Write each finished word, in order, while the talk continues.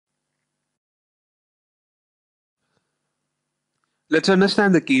Let's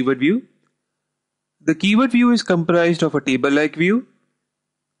understand the keyword view. The keyword view is comprised of a table-like view,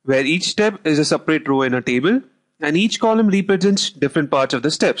 where each step is a separate row in a table, and each column represents different parts of the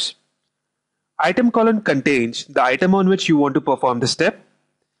steps. Item column contains the item on which you want to perform the step.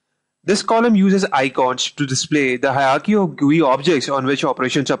 This column uses icons to display the hierarchy of GUI objects on which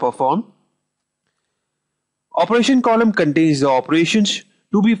operations are performed. Operation column contains the operations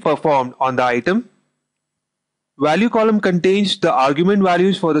to be performed on the item. Value column contains the argument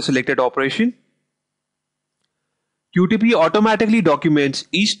values for the selected operation. QTP automatically documents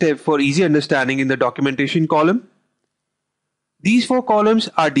each step for easy understanding in the documentation column. These 4 columns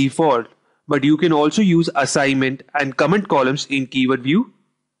are default, but you can also use assignment and comment columns in keyword view.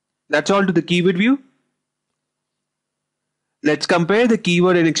 That's all to the keyword view. Let's compare the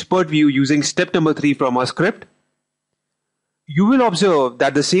keyword in expert view using step number 3 from our script. You will observe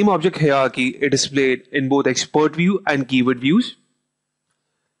that the same object hierarchy is displayed in both expert view and keyword views,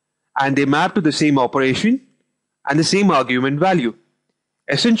 and they map to the same operation and the same argument value.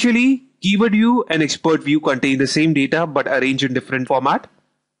 Essentially, keyword view and expert view contain the same data but arranged in different format.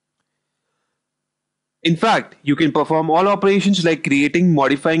 In fact, you can perform all operations like creating,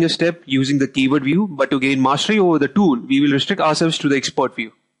 modifying a step using the keyword view, but to gain mastery over the tool, we will restrict ourselves to the expert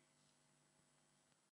view.